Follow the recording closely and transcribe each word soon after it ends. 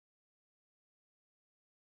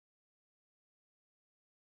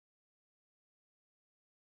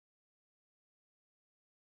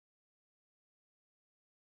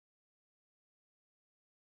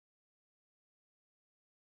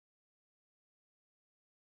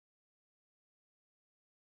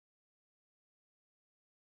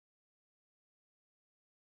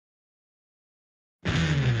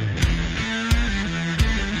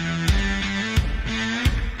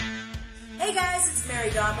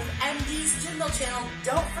Mary Dawn with MD's Gym Mill channel.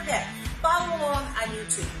 Don't forget, follow along on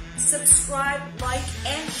YouTube. Subscribe, like,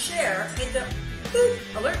 and share. Hit the boop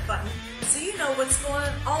alert button so you know what's going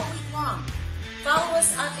on all week long. Follow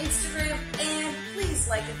us on Instagram and please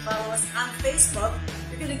like and follow us on Facebook.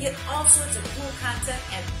 You're going to get all sorts of cool content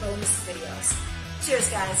and bonus videos. Cheers,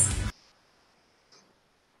 guys.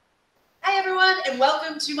 Hi, everyone, and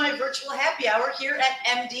welcome to my virtual happy hour here at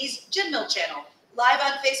MD's Gym Mill channel, live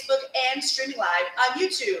on Facebook and streaming live on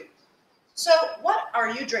YouTube. So what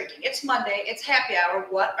are you drinking? It's Monday. It's happy hour.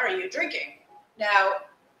 What are you drinking? Now,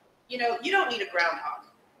 you don't need a groundhog.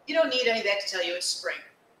 You don't need any of that to tell you it's spring.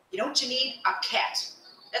 You know what you need? A cat.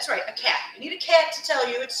 That's right, a cat. You need a cat to tell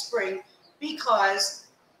you it's spring because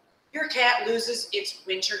your cat loses its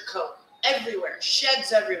winter coat everywhere,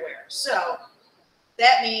 sheds everywhere. So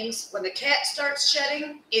that means when the cat starts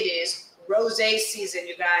shedding, it is rosé season,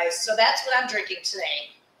 you guys. So that's what I'm drinking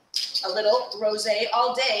today. A little rosé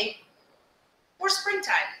all day for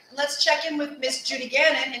springtime. Let's check in with Miss Judy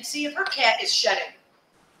Gannon and see if her cat is shedding.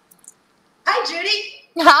 Hi, Judy.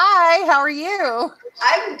 Hi, how are you?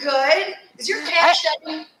 I'm good. Is your cat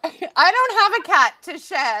shedding? I don't have a cat to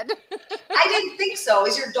shed. I didn't think so.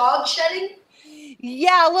 Is your dog shedding?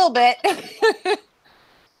 Yeah, a little bit.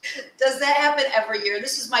 Does that happen every year?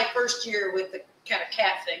 This is my first year with the kind of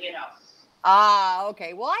cat thing, you know. Ah,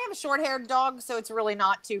 okay. Well, I have a short-haired dog, so it's really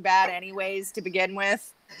not too bad anyways to begin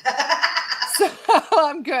with. So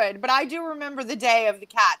I'm good. But I do remember the day of the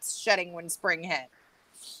cats shedding when spring hit.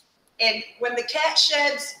 And when the cat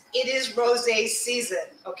sheds, it is rosé season,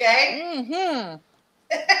 okay?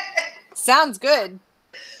 Mm-hmm. Sounds good.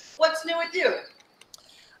 What's new with you?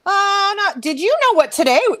 No. Did you know what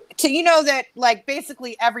today? You know that like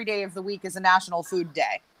basically every day of the week is a National Food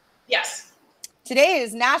Day. Yes. Today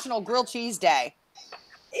is National Grilled Cheese Day.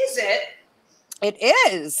 Is it? It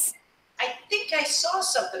is. I think I saw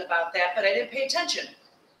something about that, but I didn't pay attention.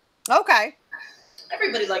 Okay.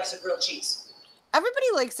 Everybody likes a grilled cheese. Everybody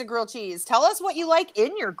likes a grilled cheese. Tell us what you like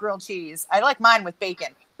in your grilled cheese. I like mine with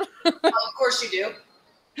bacon. Of course you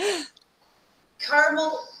do.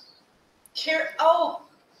 Caramel. Yeah.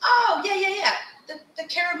 The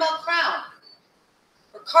caramel crown.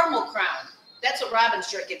 Or caramel crown. That's what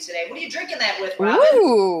Robin's drinking today. What are you drinking that with, Robin?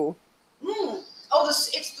 Ooh. Oh,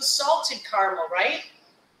 it's the salted caramel, right?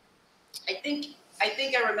 I think I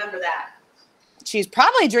remember that. She's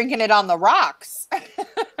probably drinking it on the rocks.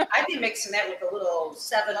 I'd be mixing that with a little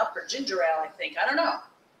 7-Up or ginger ale, I think. I don't know.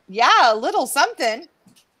 Yeah, a little something.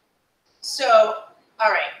 So,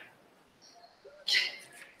 all right.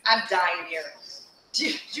 I'm dying here.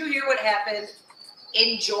 Did you hear what happened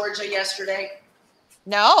in Georgia yesterday?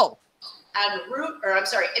 No. On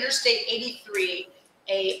Interstate 83,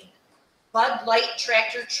 a Bud Light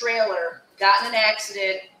tractor trailer got in an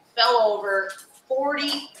accident, fell over,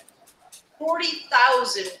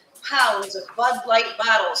 40,000 pounds of Bud Light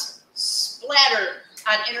bottles splattered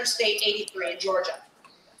on Interstate 83 in Georgia.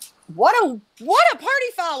 What a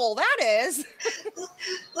party foul that is.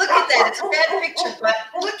 Look at that. It's a bad picture, but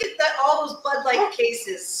look at that, all those Bud Light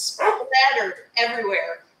cases splattered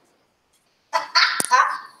everywhere.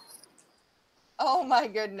 Oh my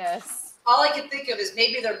goodness. All I can think of is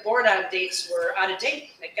maybe their board-on dates were out of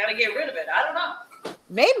date. They got to get rid of it. I don't know.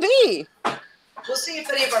 Maybe. We'll see if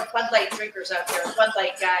any of our Bud Light drinkers out there, Bud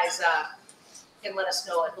Light guys, can let us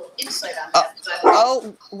know a little insight on that.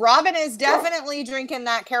 Robin is definitely drinking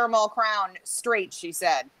that caramel crown straight, she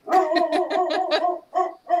said. You're a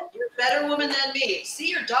better woman than me. See,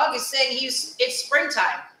 your dog is saying it's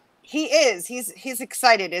springtime. He is. He's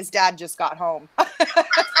excited. His dad just got home.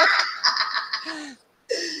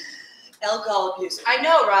 Alcohol abuse. I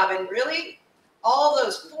know, Robin. Really? All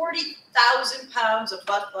those 40,000 pounds of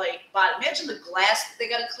Bud Light. Imagine the glass that they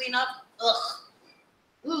got to clean up. Ugh.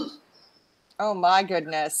 Ooh. Oh, my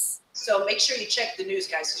goodness. So make sure you check the news,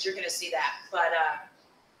 guys, because you're going to see that. But,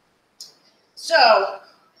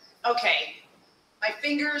 okay. My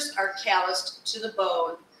fingers are calloused to the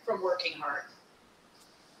bone from working hard.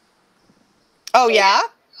 Oh, yeah?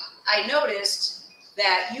 I noticed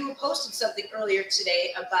that you posted something earlier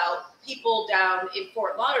today about people down in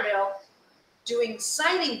Fort Lauderdale doing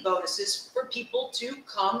signing bonuses for people to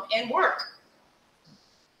come and work.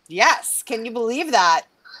 Yes. Can you believe that?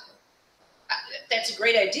 That's a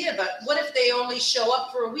great idea, but what if they only show up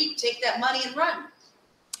for a week, take that money and run?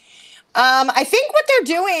 I think what they're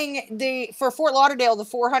doing for Fort Lauderdale, the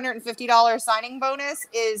 $450 signing bonus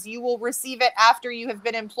is you will receive it after you have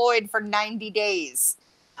been employed for 90 days.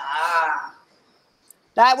 Ah.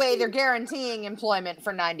 That way they're guaranteeing employment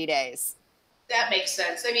for 90 days. That makes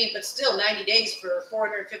sense. I mean, but still 90 days for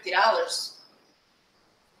 $450.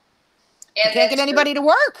 You And can't get anybody to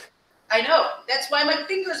work. I know. That's why my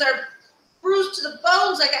fingers are bruised to the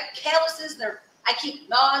bones. I got calluses. I keep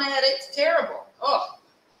gnawing at it. It's terrible. Oh,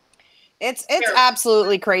 It's terrible.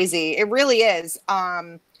 absolutely crazy. It really is.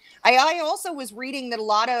 I also was reading that a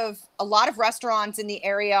lot of restaurants in the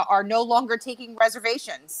area are no longer taking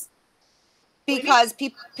reservations because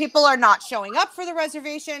people are not showing up for the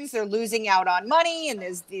reservations. They're losing out on money, and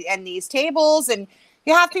these tables, and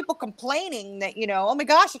you have people complaining that, oh my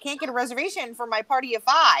gosh, I can't get a reservation for my party of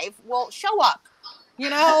 5. Well, show up,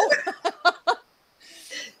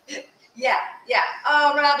 Yeah, yeah.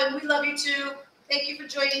 Oh, Robin, we love you too. Thank you for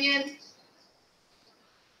joining in.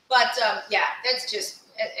 But yeah, that's just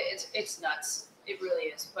it's nuts. It really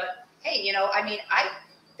is. But hey,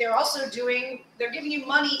 they're giving you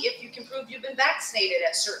money if you can prove you've been vaccinated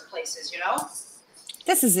at certain places.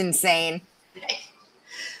 This is insane.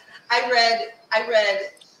 I read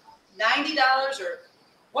 $90, or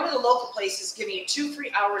one of the local places giving you 2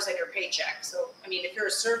 free hours on your paycheck. So I mean, if you're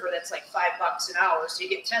a server, that's like $5 an hour. So you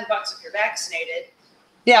get $10 if you're vaccinated.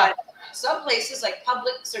 Yeah. But some places like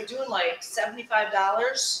Publix are doing like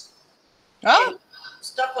 $75. Oh.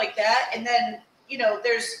 Stuff like that. And then,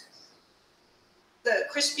 there's the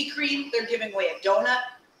Krispy Kreme. They're giving away a donut.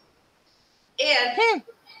 And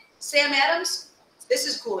Sam Adams, this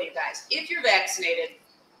is cool, you guys. If you're vaccinated,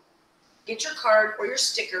 get your card or your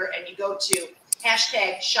sticker and you go to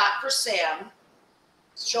 #ShotForSam,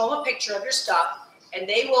 show them a picture of your stuff, and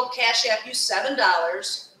they will cash app you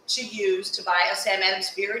 $7 to use to buy a Sam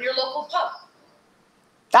Adams beer in your local pub.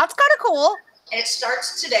 That's kind of cool. And it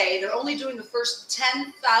starts today. They're only doing the first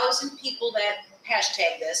 10,000 people that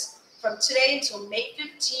hashtag this from today until May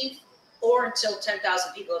 15th, or until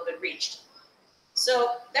 10,000 people have been reached.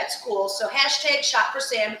 So that's cool. So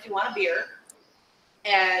 #ShotForSam if you want a beer.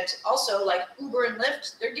 And also, like Uber and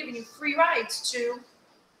Lyft, they're giving you free rides to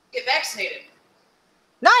get vaccinated.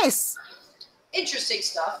 Nice. Interesting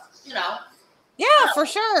stuff, Yeah, for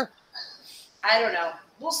sure. I don't know.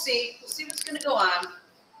 We'll see. We'll see what's going to go on.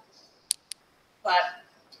 But,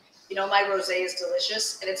 my rosé is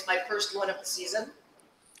delicious, and it's my first one of the season.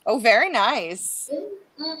 Oh, very nice.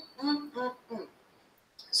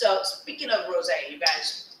 So, speaking of rosé, you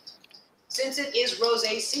guys, since it is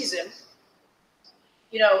rosé season,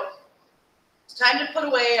 it's time to put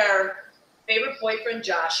away our favorite boyfriend,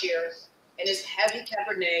 Josh, here, and his heavy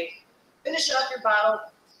Cabernet. Finish off your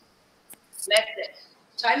bottle. That's it.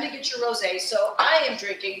 Time to get your rosé. So, I am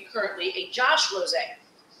drinking currently a Josh rosé.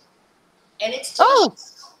 And it's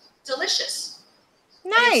delicious. Delicious.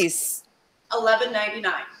 Nice.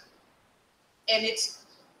 $11.99. And it's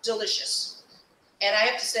delicious. And I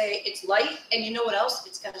have to say, it's light. And you know what else?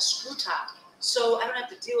 It's got a screw top. So I don't have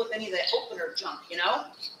to deal with any of that opener junk,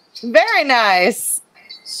 Very nice.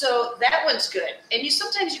 So that one's good. And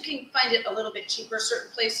sometimes you can find it a little bit cheaper certain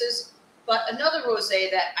places. But another rosé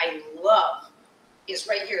that I love is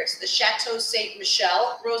right here. It's the Chateau Ste.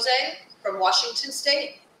 Michelle rosé from Washington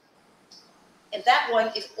State. And that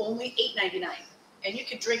one is only $8.99. And you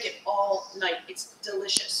can drink it all night. It's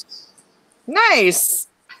delicious. Nice.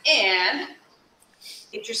 And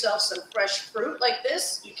get yourself some fresh fruit like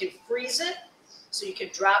this. You can freeze it so you can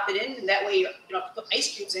drop it in. And that way you don't have to put ice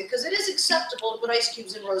cubes in, because it is acceptable to put ice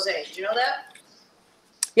cubes in rosé. Did you know that?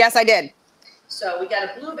 Yes, I did. So we got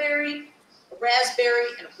a blueberry, a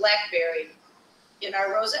raspberry, and a blackberry in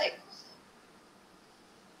our rosé.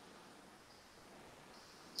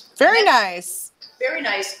 Very nice. Very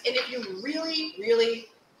nice. And if you really, really,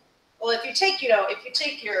 well, if you take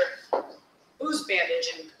your booze bandage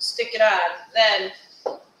and stick it on, then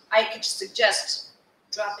I could suggest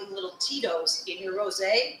dropping little Tito's in your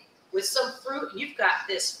rosé with some fruit. And you've got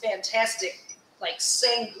this fantastic, like,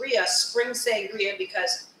 sangria, spring sangria,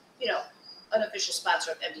 because, unofficial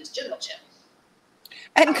sponsor of MD's Gin Mill Channel.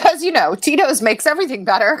 And because, Tito's makes everything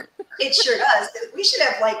better. It sure does. We should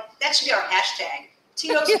have, that should be our hashtag.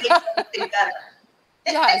 Tito's makes everything better.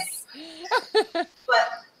 Yes.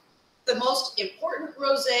 But the most important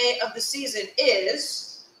rosé of the season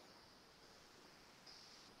is,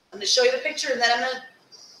 I'm going to show you the picture and then I'm going to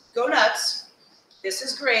go nuts. This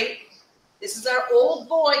is great. This is our old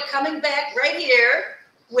boy coming back right here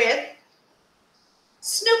with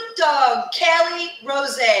Snoop Dogg Cali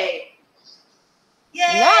Rosé.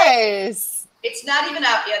 Yay! Nice. It's not even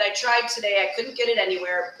out yet. I tried today. I couldn't get it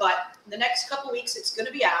anywhere, but in the next couple weeks, it's going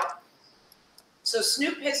to be out. So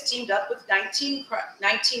Snoop has teamed up with 19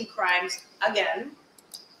 Crimes again.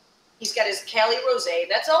 He's got his Cali Rosé.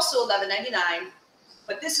 That's also $11.99.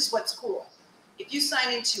 But this is what's cool. If you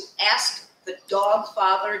sign into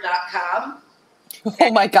AskTheDogFather.com.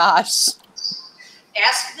 Oh my gosh.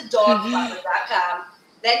 AskTheDogFather.com.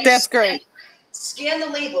 Then you That's great. Scan the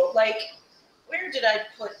label. Like, where did I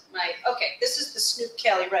put my? Okay, this is the Snoop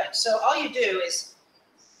Cali Red. So all you do is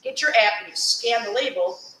get your app and you scan the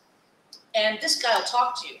label, and this guy will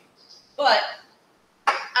talk to you. But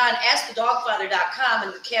on AskTheDogfather.com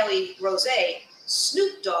and the Cali Rosé,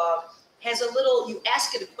 Snoop Dogg has a little, you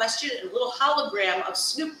ask it a question and a little hologram of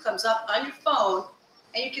Snoop comes up on your phone,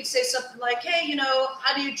 and you can say something like, hey, you know,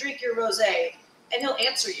 how do you drink your rosé? And he'll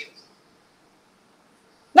answer you.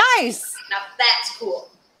 Nice. Now that's cool.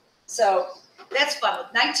 So that's fun.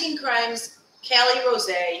 With 19 Crimes Cali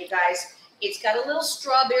Rosé, you guys, it's got a little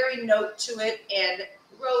strawberry note to it and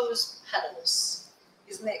rose petals.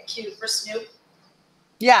 Isn't that cute for Snoop?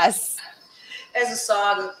 Yes. As a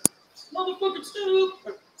song, motherfucking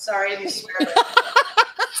Snoop. Sorry, I didn't swear.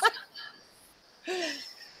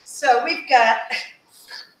 So we've got,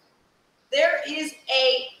 there is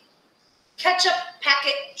a ketchup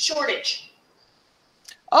packet shortage.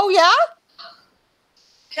 Oh, yeah?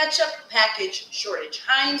 Ketchup package shortage.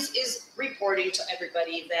 Heinz is reporting to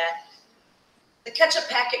everybody that the ketchup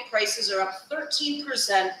packet prices are up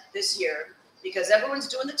 13% this year because everyone's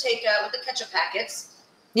doing the takeout with the ketchup packets.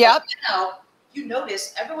 Yep. But now you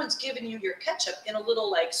notice everyone's giving you your ketchup in a little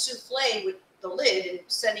like souffle with the lid and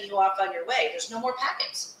sending you off on your way. There's no more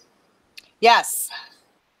packets. Yes.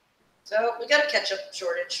 So we got a ketchup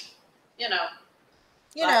shortage, you know.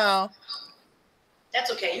 You know. That's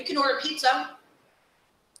okay. You can order pizza.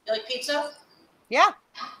 You like pizza? Yeah.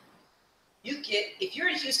 You get, if you're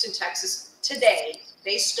in Houston, Texas, today,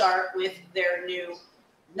 they start with their new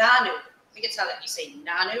Nanu. I think it's how that you say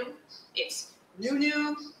Nanu. It's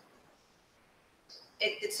Nunu.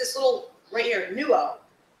 It's this little, right here, Nuo.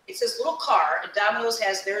 It's this little car, and Domino's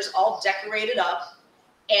has theirs all decorated up.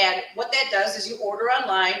 And what that does is you order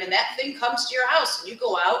online, and that thing comes to your house. And you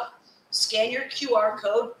go out, scan your QR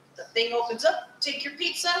code, the thing opens up, take your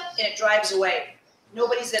pizza, and it drives away.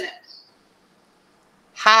 Nobody's in it.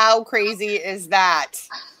 How crazy is that?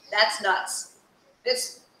 That's nuts.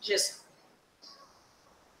 It's just,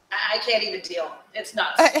 I can't even deal. It's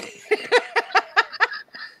nuts.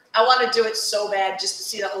 I want to do it so bad just to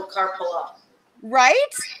see that little car pull up. Right?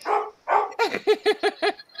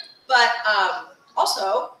 But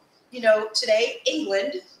also, you know, today,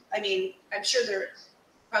 England, I mean, I'm sure they're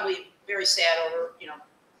probably very sad over, you know,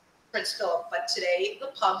 Prince Philip, but today the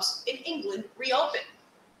pubs in England reopen.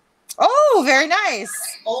 Oh, very nice.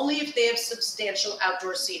 Only if they have substantial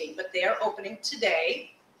outdoor seating, but they are opening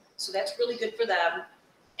today, so that's really good for them.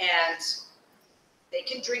 And they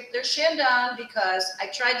can drink their Chandon because I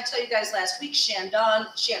tried to tell you guys last week, Chandon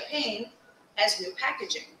champagne has new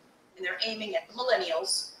packaging, and they're aiming at the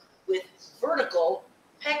millennials with vertical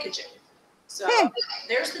packaging. So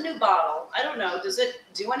there's the new bottle. I don't know. Does it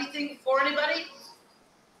do anything for anybody?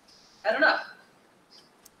 I don't know.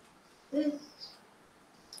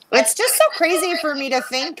 It's just so crazy for me to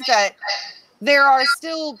think that there are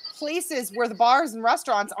still places where the bars and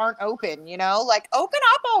restaurants aren't open, you know? Like, open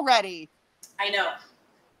up already. I know.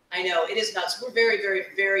 It is nuts. We're very, very,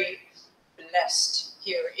 very blessed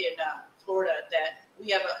here in Florida that we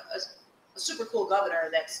have a super cool governor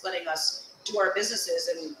that's letting us do our businesses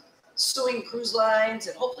and suing cruise lines,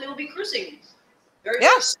 and hopefully we'll be cruising very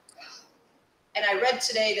soon. And I read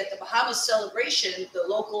today that the Bahamas Celebration, the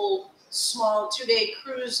local small 2-day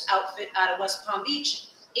cruise outfit out of West Palm Beach,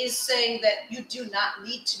 is saying that you do not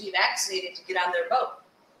need to be vaccinated to get on their boat.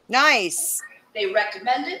 Nice. They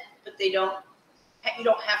recommend it, but you don't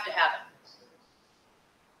have to have it.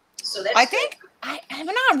 So that's I'm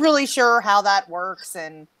not really sure how that works,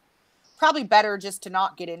 and probably better just to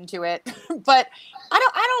not get into it. But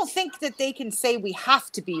I don't think that they can say we have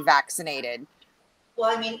to be vaccinated.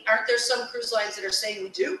 Well, I mean, aren't there some cruise lines that are saying we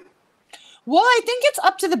do? Well, I think it's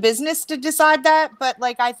up to the business to decide that, but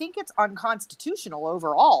like I think it's unconstitutional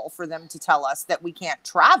overall for them to tell us that we can't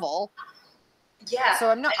travel. Yeah. So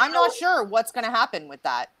I'm not sure what's going to happen with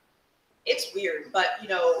that. It's weird, but you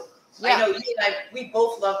know, yeah. I know you and I, we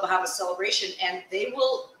both love Bahamas Celebration, and they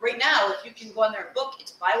will right now, if you can go on there and book,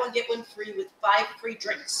 it's buy one get one free with 5 free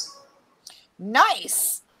drinks.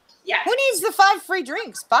 Nice. Yeah. Who needs the 5 free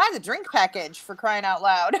drinks? Buy the drink package, for crying out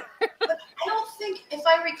loud. But I don't think, if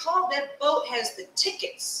I recall, that boat has the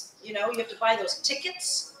tickets. You know, you have to buy those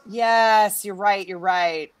tickets. Yes, you're right. You're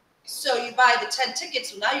right. So you buy the 10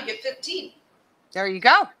 tickets, well, now you get 15. There you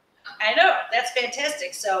go. I know. That's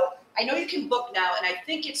fantastic. So I know you can book now, and I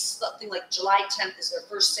think it's something like July 10th is their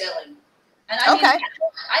first sailing. And I mean,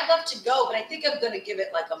 I'd love to go, but I think I'm going to give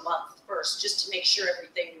it like a month first just to make sure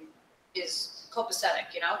everything is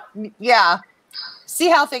copacetic, you know? Yeah. See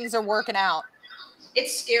how things are working out.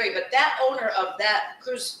 It's scary, but that owner of that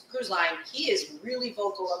cruise line, he is really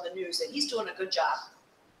vocal on the news, and he's doing a good job.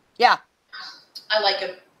 Yeah. I like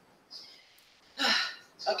him.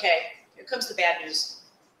 Okay, here comes the bad news.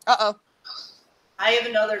 Uh-oh. I have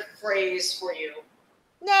another phrase for you.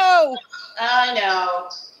 No. I know.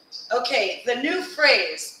 Okay, the new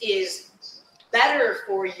phrase is better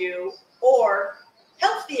for you or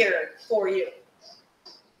healthier for you.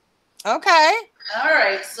 Okay. All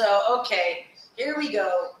right, so, okay, here we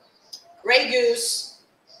go. Grey Goose.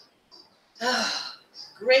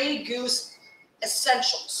 Grey Goose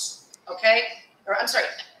essentials, okay? Or, I'm sorry,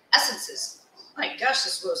 essences. My gosh,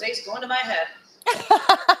 this rosé is going to my head.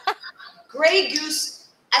 Grey Goose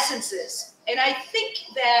essences. And I think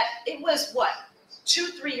that it was,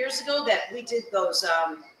 2-3 years ago that we did those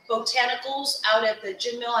botanicals out at the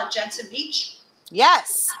gin mill on Jensen Beach?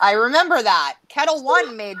 Yes, I remember that. Kettle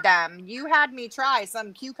One made them. You had me try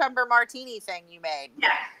some cucumber martini thing you made. Yeah.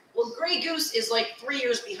 Well, Grey Goose is like 3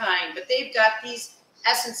 years behind, but they've got these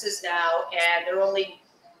essences now, and they're only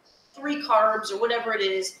 3 carbs or whatever it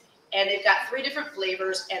is, and they've got 3 different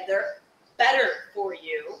flavors, and they're better for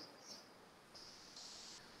you.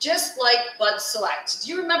 Just like Bud Select.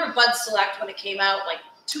 Do you remember Bud Select when it came out, like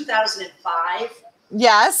 2005?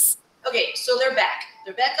 Yes. Okay, so they're back.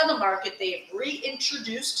 They're back on the market. They've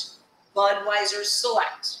reintroduced Budweiser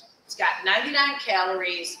Select. It's got 99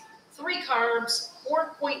 calories, 3 carbs,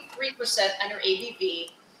 4.3% on your ABV,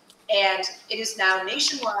 and it is now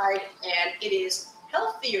nationwide, and it is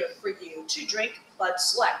healthier for you to drink Bud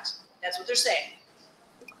Select. That's what they're saying.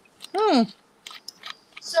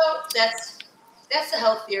 So that's the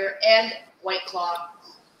healthier, and White Claw.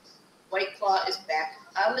 White Claw is back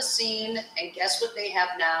on the scene, and guess what they have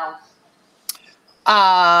now?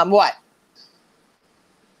 What?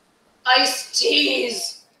 Iced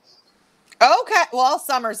teas. Okay. Well,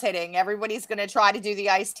 summer's hitting. Everybody's going to try to do the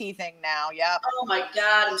iced tea thing now. Yep. Oh my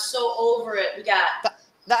God, I'm so over it. We got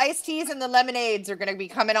the iced teas and the lemonades are going to be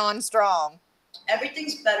coming on strong.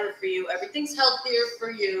 Everything's better for you. Everything's healthier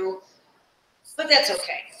for you. But that's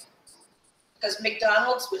okay. Because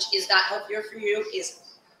McDonald's, which is not healthier for you, is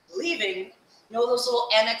leaving. You know those little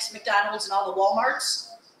annex McDonald's and all the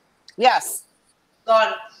Walmarts? Yes.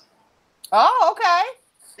 Gone. Oh, okay.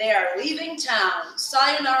 They are leaving town.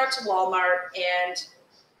 Sayonara to Walmart. And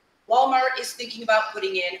Walmart is thinking about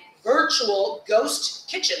putting in virtual ghost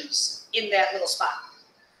kitchens in that little spot.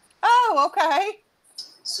 Oh, okay.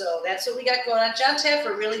 So that's what we got going on. John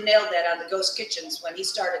Taffer really nailed that on the ghost kitchens when he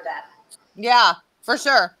started that. Yeah, for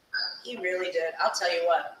sure. He really did. I'll tell you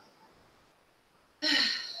what.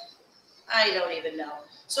 I don't even know.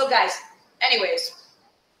 So, guys, anyways,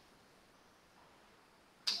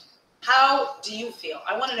 how do you feel?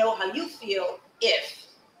 I want to know how you feel if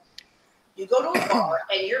you go to a bar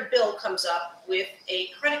and your bill comes up with a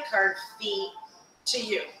credit card fee to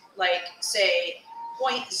you, like, say,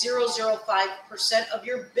 0.005% of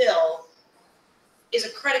your bill is a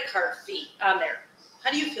credit card fee on there.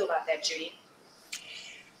 How do you feel about that, Judy?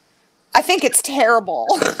 I think it's terrible.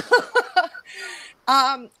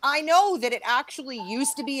 I know that it actually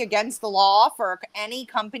used to be against the law for any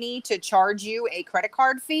company to charge you a credit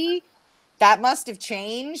card fee. That must have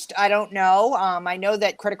changed. I don't know. I know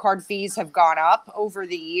that credit card fees have gone up over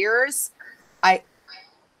the years. I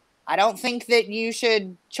don't think that you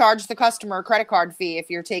should charge the customer a credit card fee if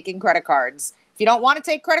you're taking credit cards. If you don't want to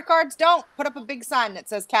take credit cards, don't. Put up a big sign that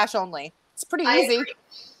says cash only. It's pretty easy.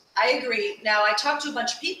 I agree. Now, I talked to a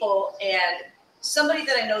bunch of people, and somebody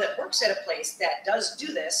that I know that works at a place that does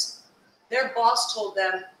do this, their boss told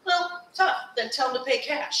them, well, tough, then tell them to pay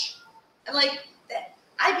cash. I'm like,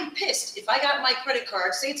 I'd be pissed if I got my credit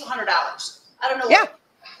card, say it's $100. I don't know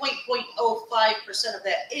what 0.05% of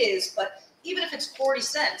that is, but even if it's 40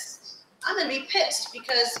 cents, I'm going to be pissed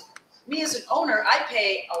because me as an owner, I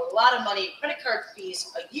pay a lot of money in credit card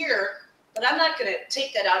fees a year, but I'm not going to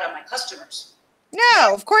take that out on my customers.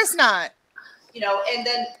 No, of course not. You know, and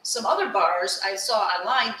then some other bars I saw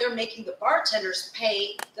online, they're making the bartenders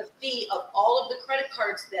pay the fee of all of the credit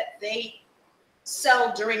cards that they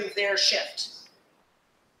sell during their shift.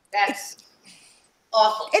 That's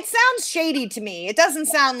awful. It sounds shady to me. It doesn't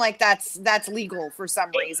sound like that's legal for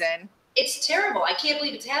some reason. It's terrible. I can't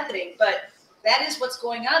believe it's happening, but that is what's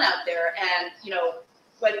going on out there. And, you know,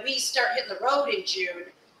 when we start hitting the road in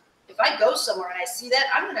June, if I go somewhere and I see that,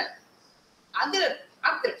 I'm gonna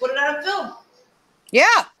put it on film.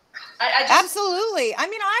 Yeah. I just, absolutely. I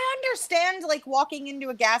mean, I understand like walking into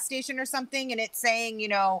a gas station or something and it's saying, you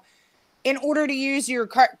know, in order to use your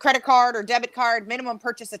credit card or debit card, minimum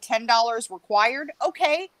purchase of $10 required.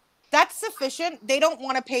 Okay. That's sufficient. They don't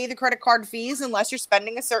want to pay the credit card fees unless you're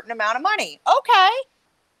spending a certain amount of money. Okay.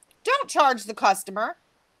 Don't charge the customer.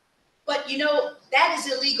 But you know, that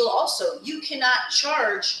is illegal also. You cannot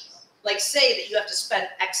charge, like say that you have to spend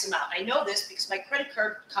X amount. I know this because my credit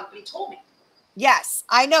card company told me. Yes,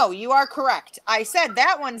 I know. You are correct. I said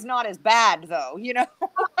that one's not as bad, though. You know,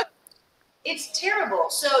 It's terrible.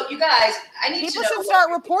 So you guys, I need people to know. should start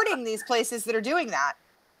reporting these places that are doing that.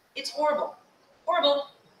 It's horrible. Horrible.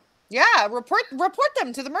 Yeah, report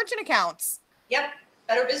them to the merchant accounts. Yep.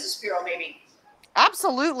 Better Business Bureau, maybe.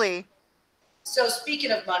 Absolutely. So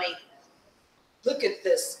speaking of money, look at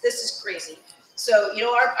this. This is crazy. So, you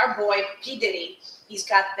know, our boy, P. Diddy, he's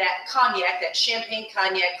got that cognac, that champagne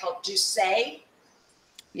cognac called Douce.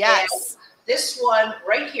 Yes. And this one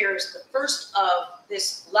right here is the first of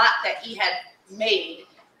this lot that he had made.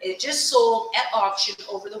 It just sold at auction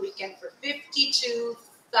over the weekend for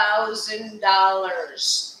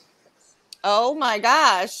 $52,000. Oh my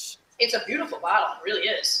gosh. It's a beautiful bottle. It really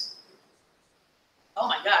is. Oh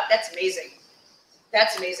my God, that's amazing.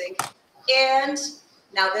 That's amazing. And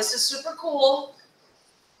now this is super cool.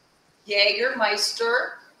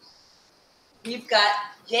 Jägermeister. We've got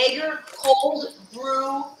Jaeger Cold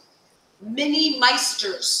Brew Mini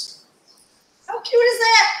Meisters. How cute is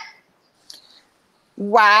that?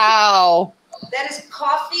 Wow. That is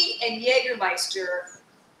coffee and Jägermeister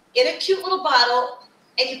in a cute little bottle,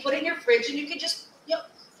 and you put it in your fridge, and you can just, you know,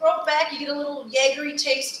 throw it back. You get a little Jaegery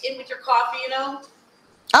taste in with your coffee, you know.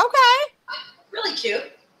 Okay. Really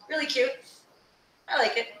cute. Really cute. I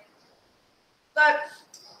like it. But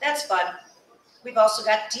that's fun. We've also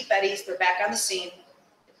got Deep Eddies. They're back on the scene.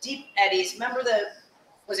 Deep Eddies. Remember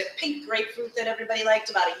was it pink grapefruit that everybody liked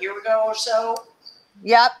about a year ago or so?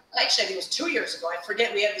 Yep. Actually, I think it was 2 years ago. I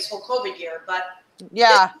forget, we had this whole COVID year. But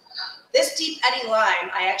Yeah. this Deep Eddy lime,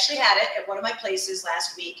 I actually had it at one of my places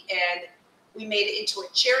last week, and we made it into a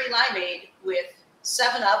cherry limeade with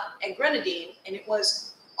 7-Up and grenadine, and it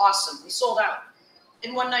was awesome. We sold out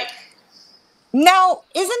in one night. Now,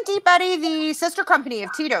 isn't Deep Eddy the sister company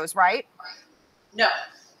of Tito's, right? No,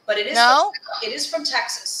 but it is. No? It is from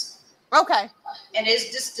Texas. Okay. And it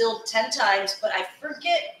is distilled 10 times, but I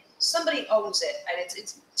forget, somebody owns it. And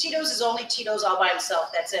it's Tito's is only Tito's all by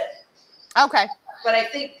himself. That's it. Okay. But I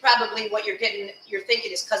think probably what you're thinking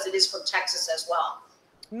is because it is from Texas as well.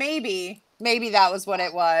 Maybe that was what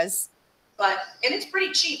it was. And it's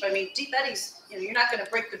pretty cheap. I mean, Deep Eddies, you know, you're not going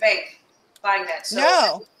to break the bank buying that. So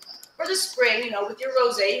No. for the spring, you know, with your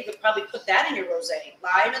rosé, you could probably put that in your rosé.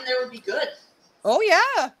 Lime in there would be good. Oh,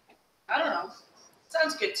 yeah. I don't know.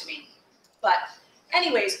 Sounds good to me. But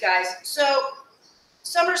anyways, guys, so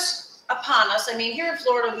summer's upon us. I mean, here in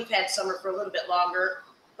Florida, we've had summer for a little bit longer.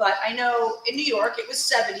 But I know in New York, it was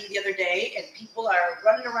 70 the other day, and people are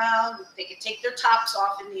running around. They can take their tops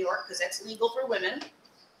off in New York because that's legal for women.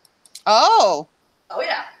 Oh. Oh,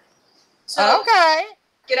 yeah. So Okay.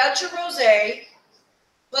 get out your rosé,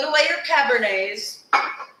 put away your Cabernets,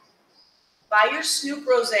 buy your Snoop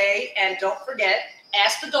rosé, and don't forget,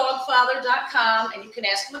 askthedogfather.com, and you can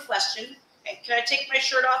ask him a question. And can I take my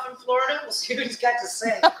shirt off in Florida? We'll see what he's got to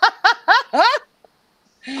say.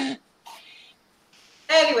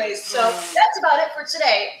 Anyways, so that's about it for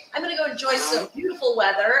today. I'm going to go enjoy some beautiful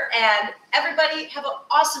weather, and everybody have an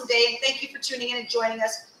awesome day, and thank you for tuning in and joining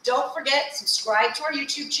us. Don't forget, subscribe to our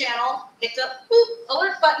YouTube channel, hit the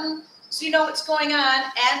alert button so you know what's going on,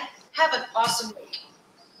 and have an awesome week.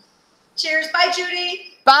 Cheers. Bye,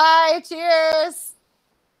 Judy. Bye. Cheers.